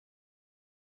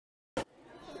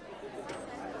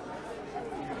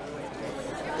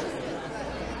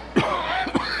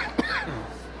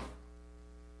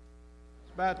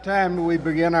About time we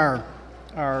begin our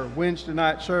Wednesday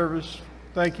night service.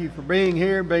 Thank you for being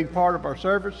here and being part of our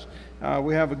service.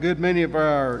 We have a good many of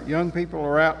our young people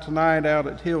are out tonight out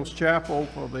at Hills Chapel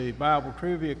for the Bible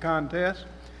Trivia Contest.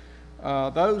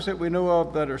 Those that we know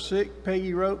of that are sick,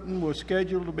 Peggy Roten was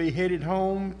scheduled to be headed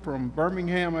home from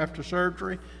Birmingham after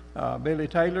surgery. Billy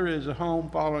Taylor is at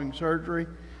home following surgery.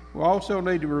 We also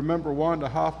need to remember Wanda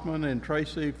Hoffman and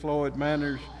Tracy Floyd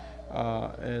Manners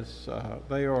as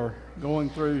they are going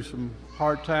through some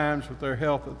hard times with their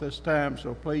health at this time,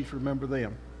 so please remember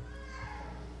them.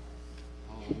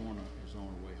 Paula Warner is on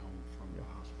her way home from the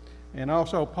hospital. And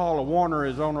also Paula Warner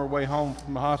is on her way home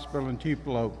from the hospital in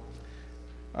Tupelo.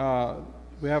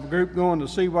 We have a group going to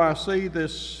CYC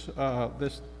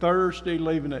this Thursday,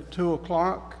 leaving at 2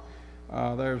 o'clock.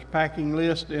 There's a packing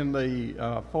list in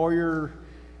the foyer.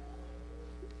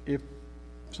 If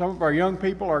some of our young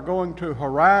people are going to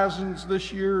Horizons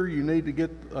this year, you need to get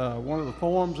one of the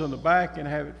forms in the back and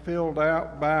have it filled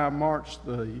out by March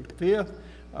the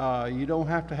 5th. You don't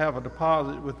have to have a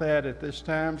deposit with that at this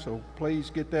time, so please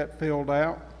get that filled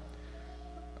out.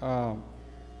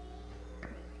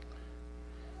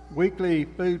 Weekly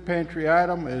food pantry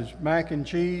item is mac and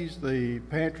cheese. The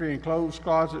pantry and clothes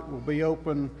closet will be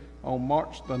open on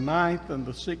March the 9th and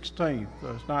the 16th.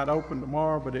 It's not open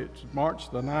tomorrow, but it's March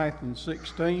the 9th and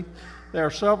 16th. There are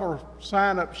several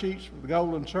sign-up sheets for the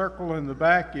Golden Circle in the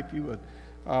back if you would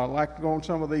like to go on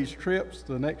some of these trips.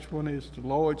 The next one is to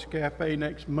Lloyd's Cafe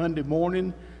next Monday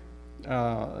morning,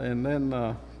 and then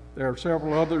there are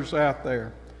several others out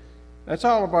there. That's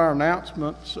all of our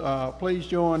announcements. Please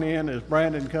join in as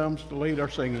Brandon comes to lead our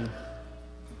singing.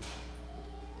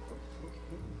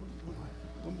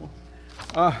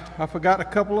 I forgot a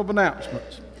couple of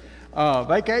announcements.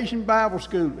 Vacation Bible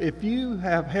School. If you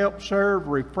have helped serve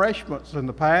refreshments in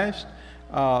the past,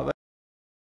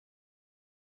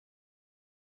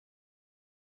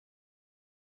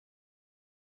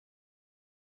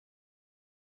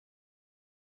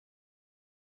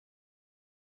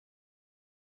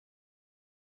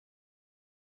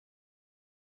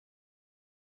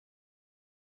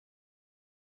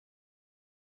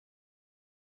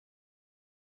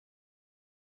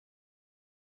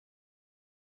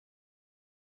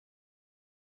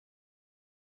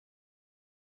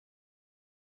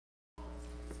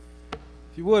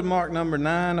 if you would, mark number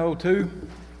 902.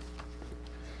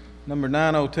 Number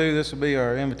 902, this will be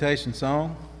our invitation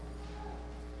song.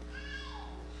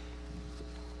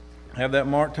 Have that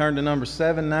mark turned to number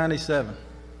 797.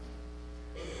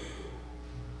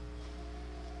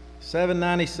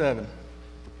 797.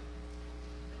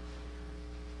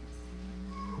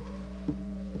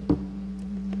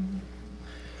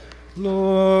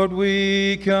 Lord,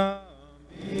 we come.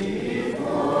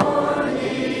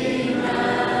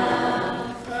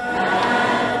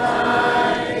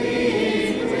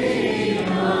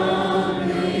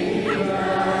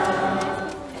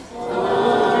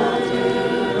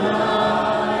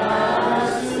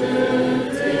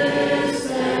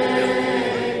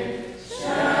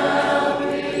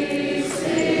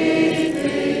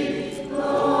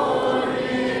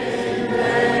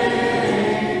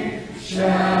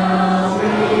 Shall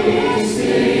we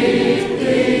sing?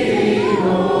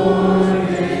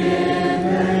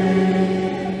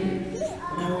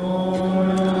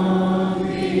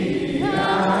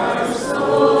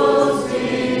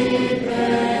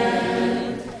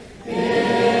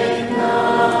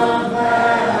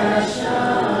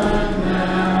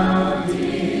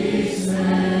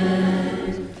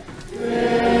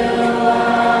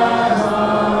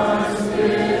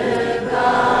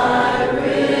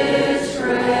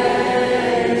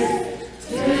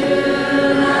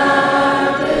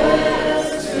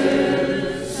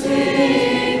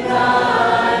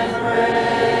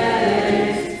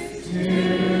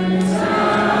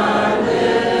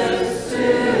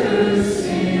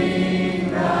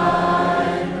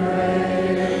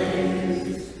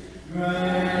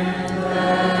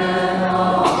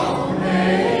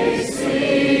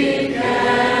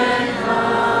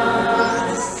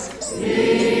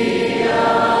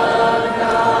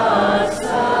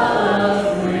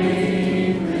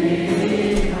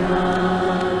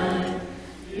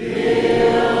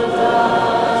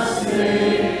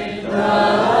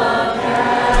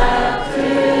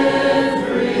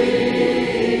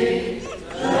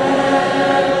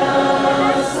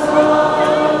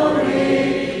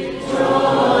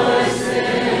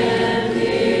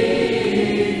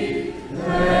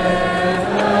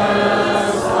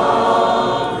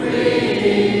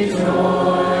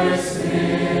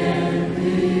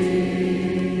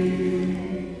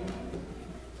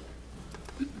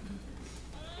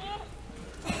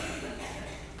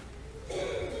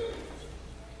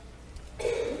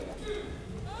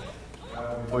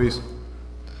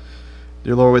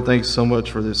 Dear Lord, we thank you so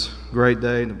much for this great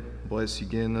day and bless you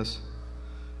getting us.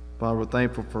 Father, we're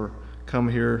thankful for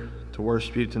coming here to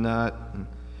worship you tonight and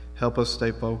help us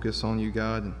stay focused on you,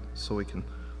 God, and so we can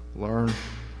learn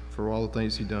for all the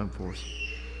things you've done for us.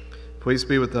 Please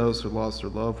be with those who lost their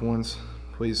loved ones.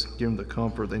 Please give them the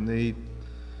comfort they need.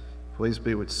 Please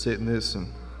be with sickness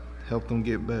and help them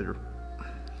get better.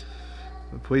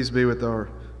 But please be with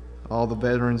all the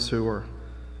veterans who are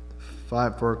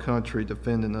fighting for our country,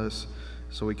 defending us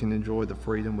so we can enjoy the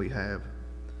freedom we have.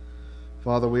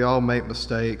 Father, we all make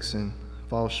mistakes and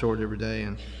fall short every day,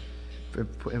 and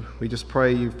we just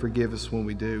pray you forgive us when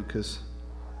we do, because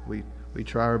we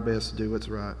try our best to do what's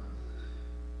right.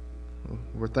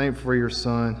 We're thankful for your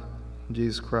Son,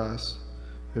 Jesus Christ,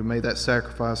 who made that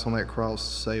sacrifice on that cross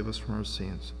to save us from our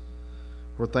sins.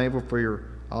 We're thankful for your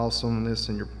awesomeness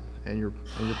and your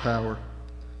power.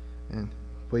 And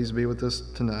please be with us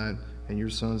tonight in your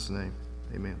Son's name.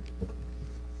 Amen.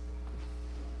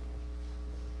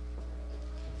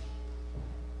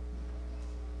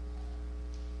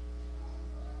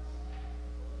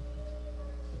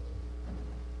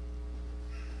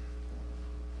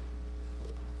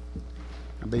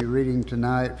 I'll be reading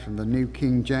tonight from the New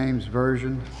King James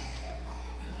Version,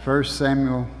 1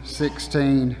 Samuel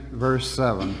 16, verse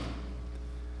 7.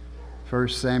 1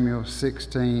 Samuel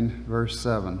 16, verse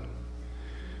 7.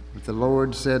 But the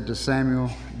Lord said to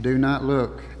Samuel, "Do not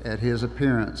look at his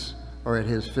appearance or at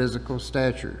his physical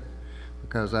stature,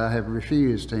 because I have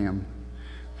refused him.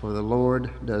 For the Lord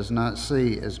does not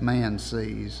see as man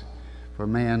sees. For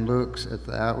man looks at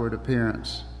the outward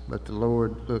appearance, but the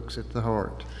Lord looks at the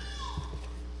heart."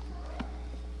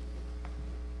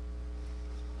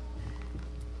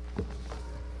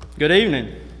 Good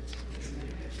evening.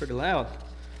 Pretty loud.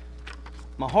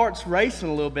 My heart's racing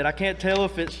a little bit. I can't tell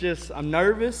if it's just I'm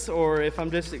nervous or if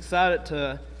I'm just excited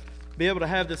to be able to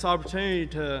have this opportunity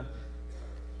to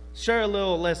share a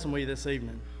little lesson with you this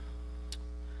evening.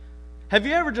 Have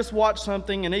you ever just watched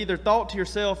something and either thought to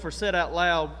yourself or said out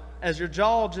loud as your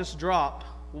jaw just dropped,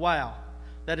 "Wow,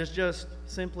 that is just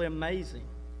simply amazing"?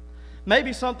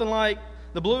 Maybe something like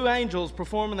the Blue Angels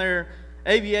performing their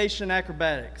aviation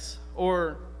acrobatics,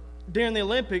 or during the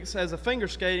Olympics, as a finger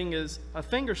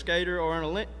skater or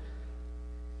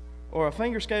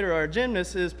a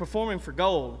gymnast is performing for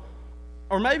gold.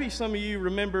 Or maybe some of you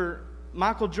remember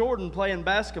Michael Jordan playing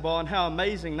basketball and how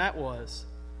amazing that was.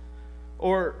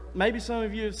 Or maybe some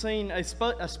of you have seen a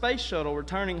space shuttle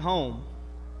returning home.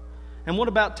 And what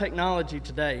about technology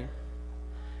today?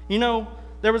 You know,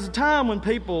 there was a time when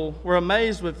people were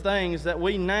amazed with things that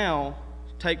we now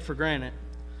take for granted.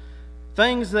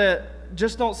 Things that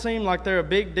just don't seem like they're a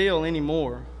big deal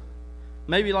anymore.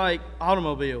 Maybe like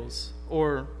automobiles,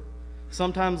 or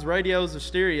sometimes radios or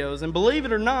stereos. And believe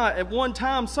it or not, at one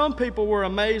time some people were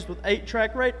amazed with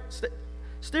 8-track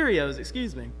stereos.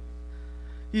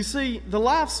 You see, the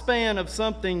lifespan of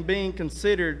something being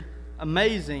considered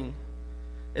amazing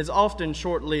is often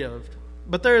short-lived.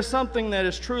 But there is something that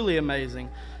is truly amazing,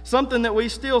 something that we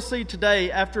still see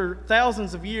today after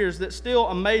thousands of years that still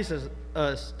amazes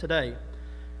us today.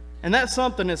 And that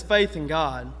something is faith in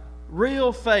God,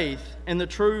 real faith in the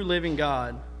true living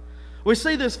God. We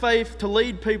see this faith to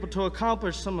lead people to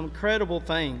accomplish some incredible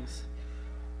things.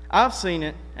 I've seen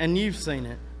it, and you've seen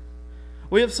it.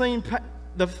 We have seen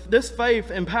this faith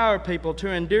empower people to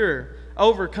endure,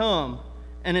 overcome,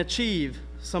 and achieve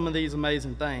some of these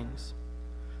amazing things.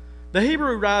 The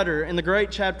Hebrew writer in the great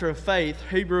chapter of faith,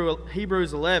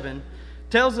 Hebrews 11,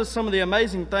 tells us some of the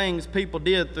amazing things people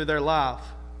did through their life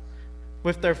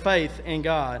with their faith in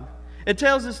God. It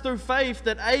tells us through faith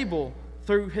that Abel,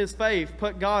 through his faith,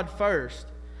 put God first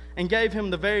and gave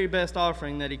him the very best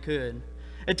offering that he could.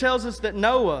 It tells us that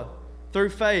Noah,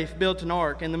 through faith, built an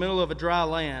ark in the middle of a dry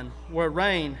land where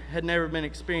rain had never been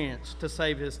experienced to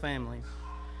save his family.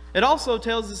 It also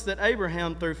tells us that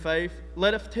Abraham, through faith,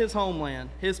 left his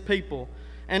homeland, his people,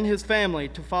 and his family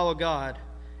to follow God,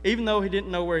 even though he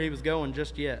didn't know where he was going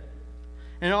just yet.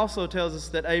 And it also tells us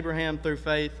that Abraham, through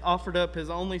faith, offered up his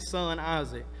only son,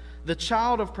 Isaac, the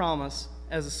child of promise,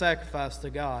 as a sacrifice to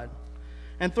God.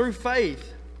 And through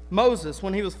faith, Moses,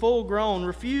 when he was full grown,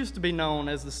 refused to be known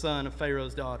as the son of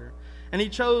Pharaoh's daughter. And he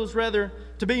chose rather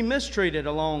to be mistreated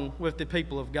along with the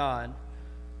people of God.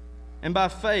 And by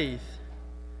faith,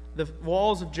 the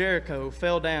walls of Jericho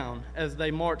fell down as they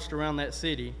marched around that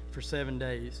city for 7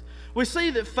 days. We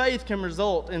see that faith can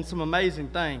result in some amazing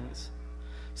things.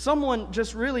 Someone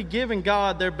just really giving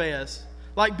God their best,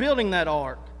 like building that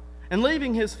ark and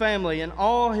leaving his family and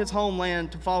all his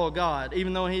homeland to follow God,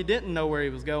 even though he didn't know where he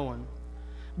was going.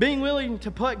 Being willing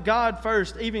to put God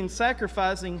first, even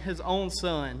sacrificing his own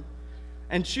son.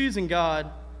 and choosing God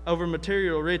over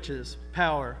material riches,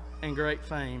 power, and great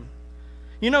fame.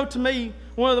 You know, to me,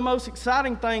 one of the most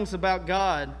exciting things about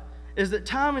God is that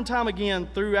time and time again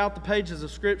throughout the pages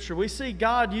of Scripture, we see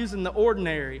God using the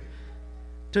ordinary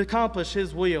to accomplish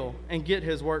His will and get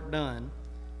His work done.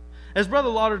 As Brother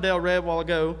Lauderdale read a while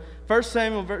ago, 1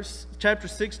 Samuel chapter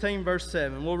 16, verse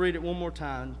 7. We'll read it one more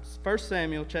time. 1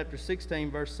 Samuel chapter 16,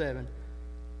 verse 7.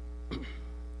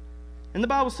 And the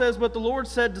Bible says, "But the Lord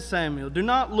said to Samuel, do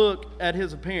not look at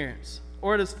his appearance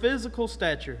or at his physical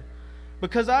stature,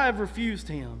 because I have refused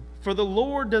him. For the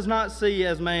Lord does not see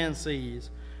as man sees.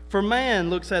 For man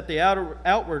looks at the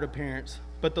outward appearance,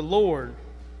 but the Lord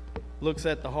looks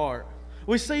at the heart."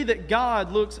 We see that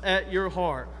God looks at your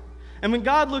heart. And when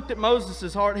God looked at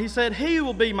Moses' heart, He said, "He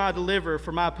will be my deliverer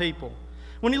for my people."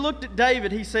 When He looked at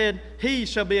David, He said, "He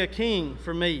shall be a king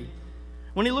for me."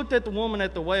 When He looked at the woman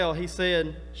at the well, He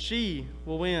said, "She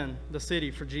will win the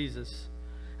city for Jesus."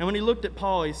 And when He looked at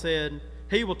Paul, He said,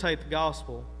 "He will take the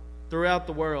gospel throughout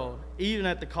the world, even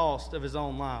at the cost of His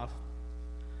own life."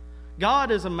 God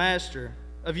is a master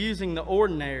of using the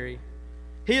ordinary.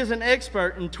 He is an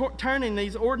expert in turning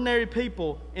these ordinary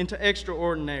people into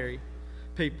extraordinary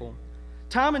people.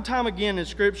 Time and time again in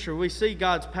Scripture, we see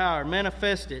God's power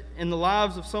manifested in the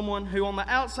lives of someone who on the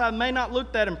outside may not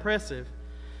look that impressive,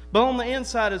 but on the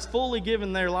inside has fully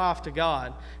given their life to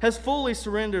God, has fully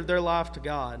surrendered their life to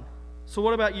God. So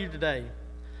what about you today?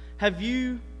 Have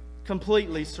you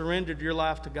completely surrendered your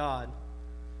life to God?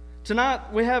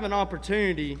 Tonight we have an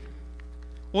opportunity,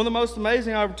 one of the most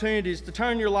amazing opportunities to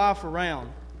turn your life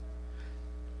around.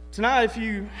 Tonight, if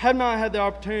you have not had the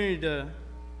opportunity to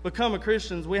become a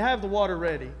Christian, we have the water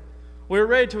ready. We're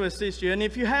ready to assist you. And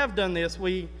if you have done this,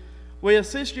 we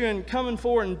assist you in coming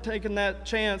forward and taking that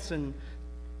chance and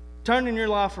turning your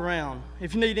life around.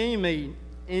 If you need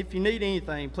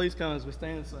anything, please come as we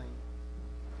stand and sing.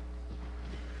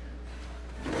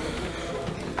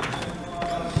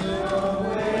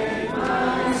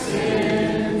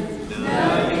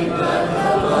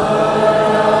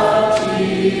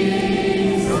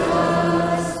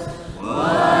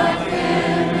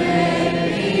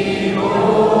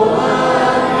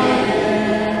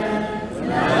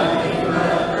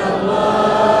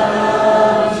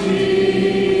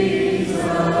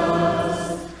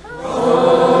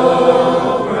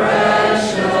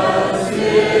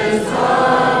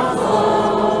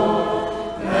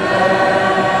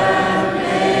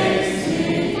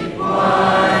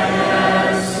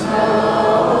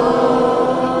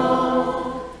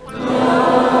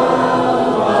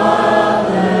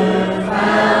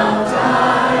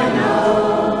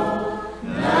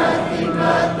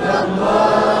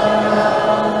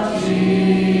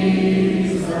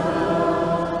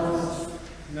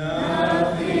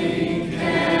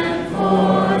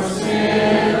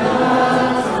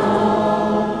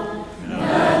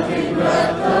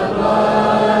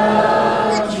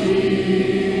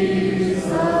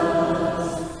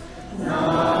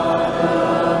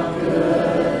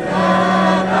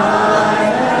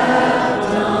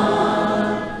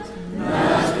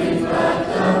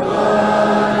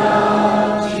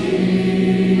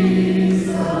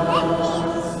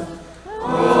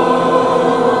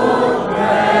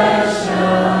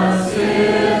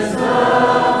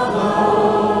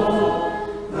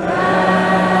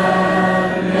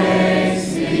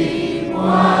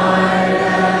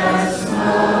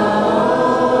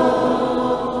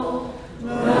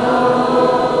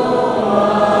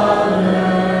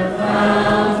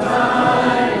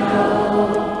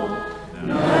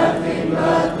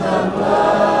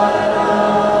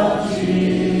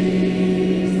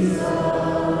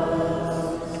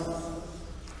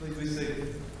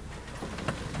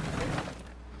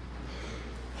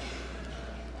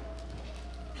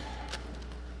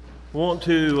 Want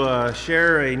to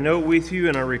share a note with you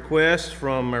and a request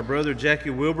from our brother Jackie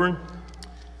Wilburn.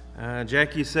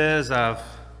 Jackie says, I've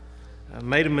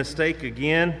made a mistake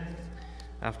again.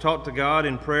 I've talked to God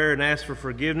in prayer and asked for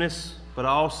forgiveness, but I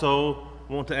also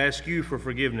want to ask you for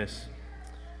forgiveness.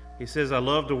 He says, I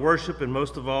love to worship and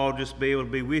most of all just be able to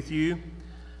be with you.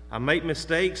 I make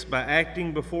mistakes by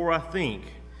acting before I think.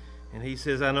 And he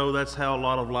says, I know that's how a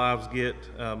lot of lives get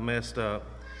messed up.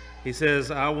 He says,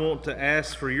 I want to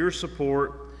ask for your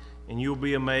support, and you'll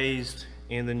be amazed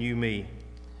in the new me.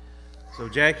 So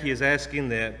Jackie is asking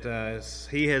that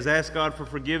he has asked God for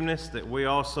forgiveness, that we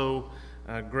also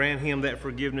grant him that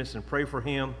forgiveness and pray for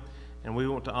him, and we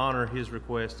want to honor his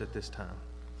request at this time.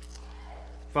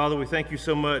 Father, we thank you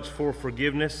so much for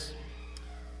forgiveness.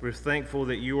 We're thankful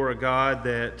that you are a God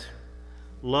that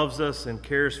loves us and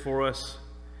cares for us,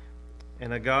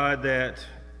 and a God that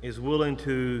is willing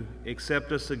to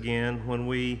accept us again when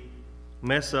we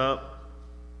mess up,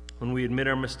 when we admit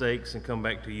our mistakes and come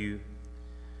back to you.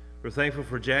 We're thankful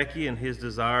for Jackie and his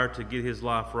desire to get his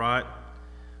life right.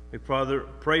 We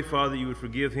pray, Father, you would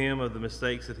forgive him of the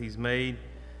mistakes that he's made,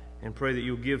 and pray that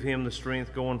you'll give him the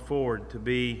strength going forward to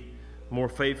be more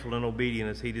faithful and obedient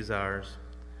as he desires.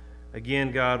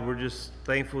 Again, God, we're just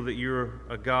thankful that you're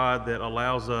a God that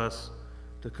allows us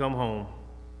to come home.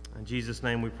 In Jesus'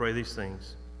 name we pray these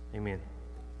things. Amen.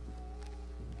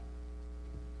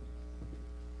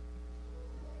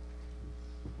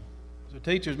 As our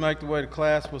teachers make their way to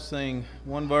class, we'll sing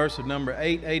one verse of number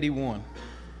 881.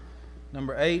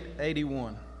 Number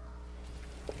 881.